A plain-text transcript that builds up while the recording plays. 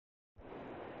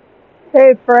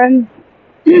Hey friends,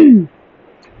 sorry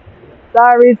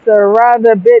it's a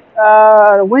rather bit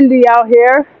windy out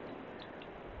here,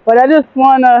 but I just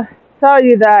want to tell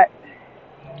you that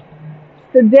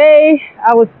today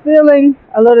I was feeling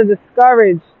a little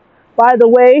discouraged. By the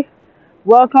way,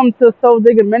 welcome to Soul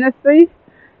Digger Ministry,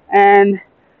 and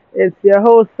it's your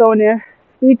host Sonia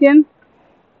speaking.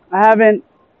 I haven't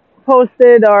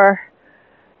posted or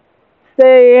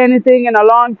say anything in a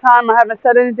long time. I haven't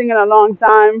said anything in a long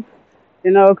time,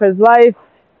 because life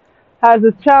has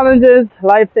its challenges,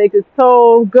 life takes its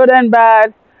toll, good and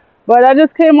bad. But I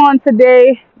just came on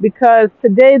today because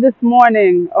today, this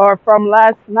morning, or from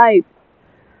last night,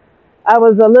 I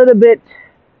was a little bit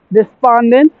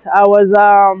despondent. I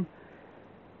was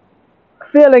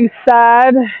feeling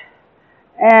sad,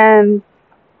 and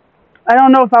I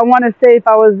don't know if I want to say if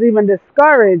I was even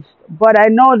discouraged, but I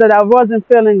know that I wasn't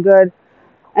feeling good.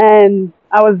 And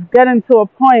I was getting to a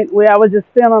point where I was just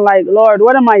feeling like, Lord,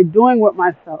 what am I doing with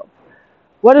myself?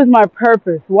 What is my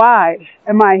purpose? Why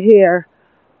am I here?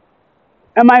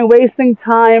 Am I wasting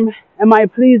time? Am I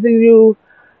pleasing you?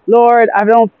 Lord, I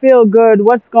don't feel good.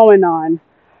 What's going on?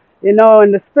 And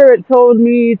the Spirit told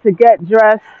me to get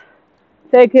dressed,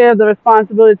 take care of the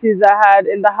responsibilities I had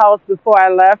in the house before I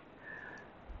left,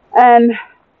 and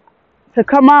to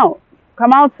come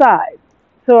outside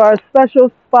to a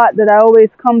special spot that I always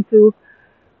come to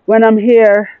when I'm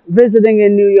here visiting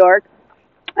in New York.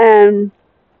 And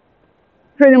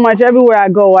pretty much everywhere I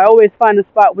go, I always find a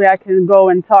spot where I can go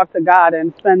and talk to God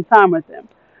and spend time with Him.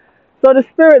 So the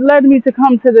Spirit led me to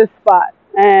come to this spot,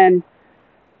 and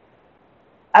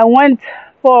I went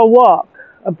for a walk,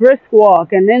 a brisk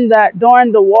walk, and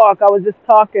during the walk, I was just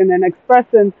talking and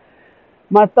expressing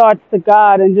my thoughts to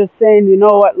God and just saying, you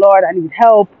know what, Lord, I need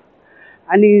help.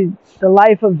 I need the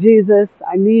life of Jesus.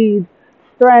 I need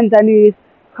strength. I need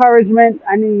encouragement.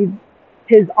 I need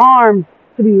His arms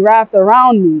to be wrapped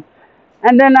around me.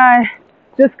 And then I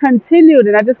just continued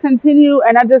and I just continued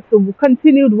and I just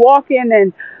continued walking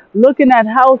and looking at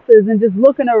houses and just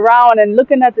looking around and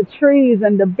looking at the trees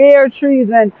and the bare trees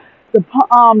and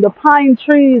the pine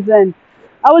trees, and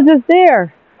I was just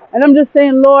there. And I'm just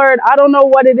saying, Lord, I don't know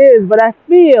what it is, but I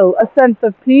feel a sense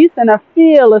of peace and I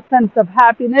feel a sense of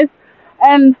happiness.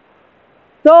 And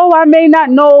though I may not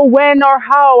know when or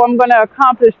how I'm going to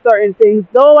accomplish certain things,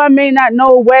 though I may not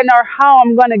know when or how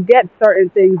I'm going to get certain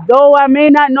things, though I may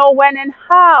not know when and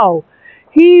how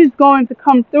He's going to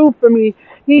come through for me,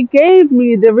 He gave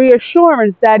me the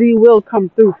reassurance that He will come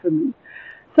through for me.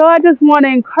 So I just want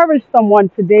to encourage someone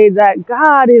today that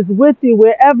God is with you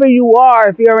wherever you are.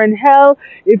 If you're in hell,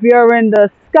 if you're in the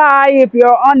sky, if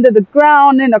you're under the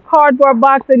ground, in a cardboard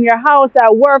box, in your house,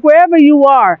 at work, wherever you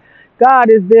are,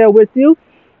 God is there with you.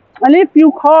 And if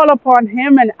you call upon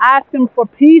Him and ask Him for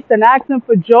peace and ask Him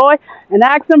for joy and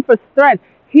ask Him for strength,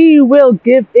 He will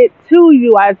give it to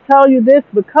you. I tell you this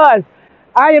because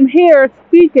I am here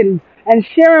speaking and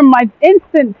sharing my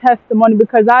instant testimony,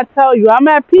 because I tell you, I'm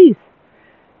at peace.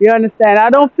 You understand?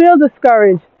 I don't feel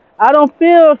discouraged. I don't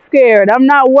feel scared. I'm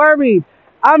not worried.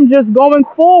 I'm just going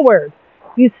forward.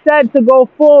 He said to go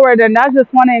forward, and I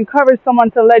just want to encourage someone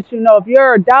to let you know, if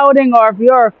you're doubting or if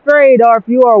you're afraid or if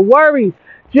you are worried,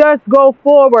 just go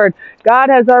forward. God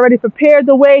has already prepared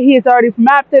the way. He has already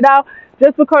mapped it out.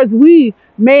 Just because we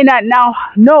may not now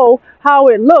know how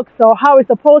it looks or how it's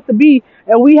supposed to be,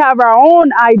 and we have our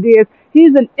own ideas,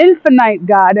 He's an infinite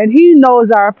God, and He knows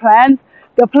our plans,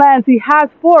 the plans He has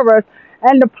for us,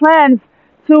 and the plans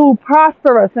to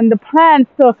prosper us, and the plans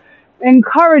to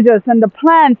encourage us, and the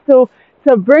plans to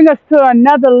bring us to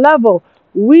another level.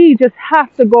 We just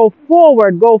have to go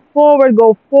forward, go forward,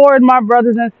 my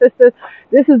brothers and sisters.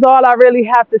 This is all I really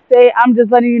have to say. I'm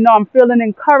just letting you know I'm feeling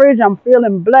encouraged. I'm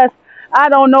feeling blessed. I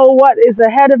don't know what is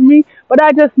ahead of me, but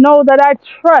I just know that I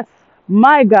trust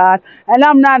my God. And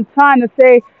I'm not trying to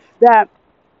say that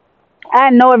I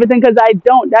know everything, because I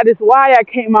don't. That is why I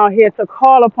came out here to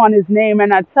call upon His name.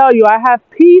 And I tell you, I have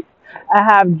peace. I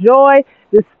have joy,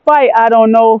 despite I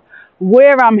don't know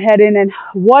where I'm heading and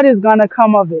what is going to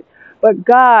come of it. But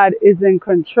God is in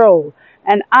control.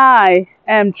 And I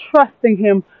am trusting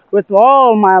Him with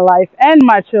all my life and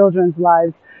my children's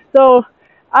lives. So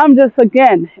I'm just,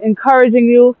 again, encouraging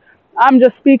you. I'm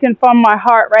just speaking from my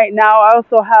heart right now. I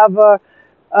also have a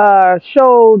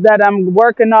show that I'm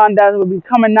working on that will be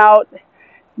coming out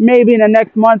maybe in the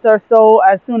next month or so,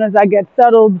 as soon as I get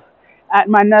settled at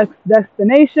my next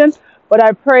destination. But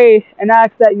I pray and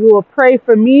ask that you will pray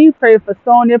for me, pray for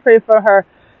Sonia, pray for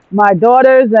my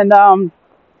daughters, and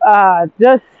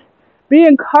just be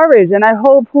encouraged. And I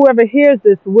hope whoever hears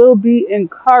this will be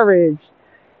encouraged.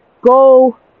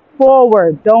 Go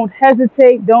forward. Don't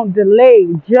hesitate. Don't delay.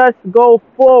 Just go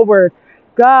forward.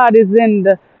 God is in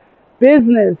the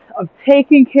business of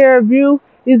taking care of you.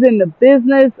 He's in the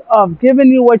business of giving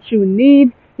you what you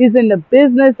need. He's in the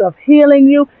business of healing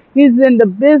you. He's in the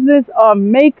business of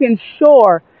making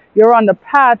sure you're on the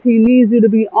path He needs you to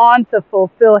be on to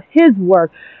fulfill His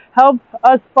work. Help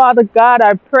us, Father God,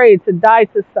 I pray, to die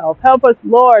to self. Help us,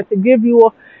 Lord, to give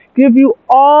you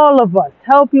all of us.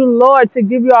 Help you, Lord, to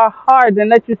give you our hearts and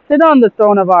let you sit on the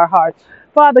throne of our hearts.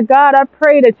 Father God, I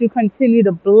pray that you continue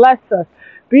to bless us,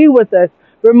 be with us.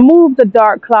 Remove the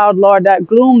dark cloud, Lord, that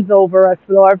glooms over us,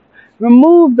 Lord.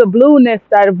 Remove the blueness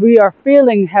that we are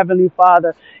feeling, Heavenly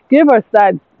Father. Give us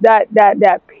that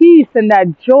peace and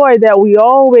that joy that we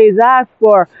always ask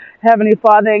for, Heavenly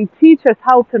Father, and teach us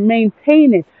how to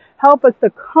maintain it. Help us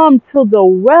to come to the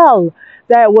well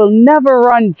that will never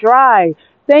run dry.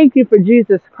 Thank you for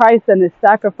Jesus Christ and His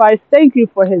sacrifice. Thank you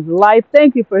for His life.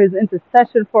 Thank you for His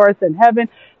intercession for us in heaven.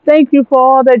 Thank you for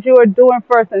all that you are doing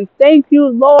for us. And thank you,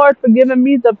 Lord, for giving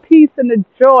me the peace and the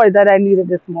joy that I needed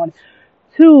this morning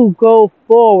to go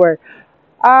forward.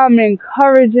 I'm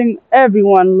encouraging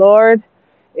everyone, Lord,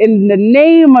 in the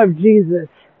name of Jesus,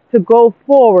 to go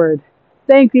forward.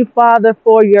 Thank you, Father,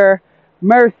 for your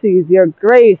mercies, your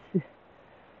grace,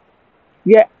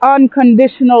 your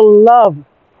unconditional love.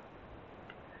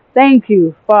 Thank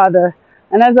you, Father.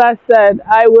 And as I said,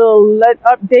 I will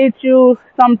update you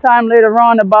sometime later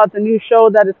on about the new show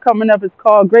that is coming up. It's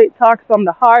called Great Talks from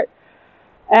the Heart.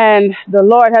 And the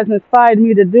Lord has inspired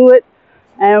me to do it.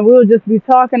 And we'll just be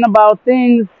talking about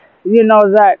things,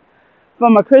 that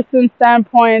from a Christian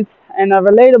standpoint and a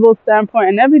relatable standpoint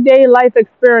and everyday life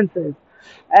experiences.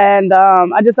 And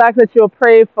I just ask that you'll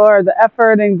pray for the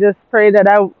effort and just pray that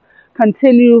I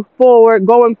continue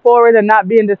going forward and not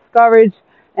being discouraged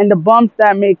and the bumps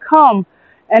that may come.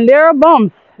 And there are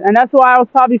bumps, and that's why I was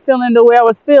probably feeling the way I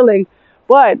was feeling.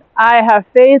 But I have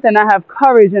faith and I have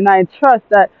courage and I trust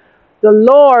that the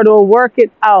Lord will work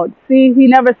it out. See, He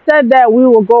never said that we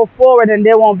will go forward and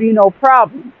there won't be no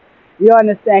problems. You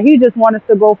understand? He just wants us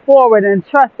to go forward and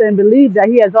trust and believe that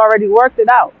He has already worked it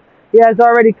out. He has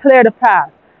already cleared a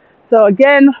path. So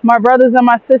again, my brothers and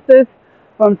my sisters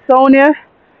from Sonia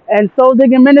and Soul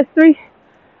Digging Ministry,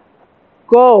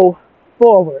 go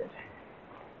forward.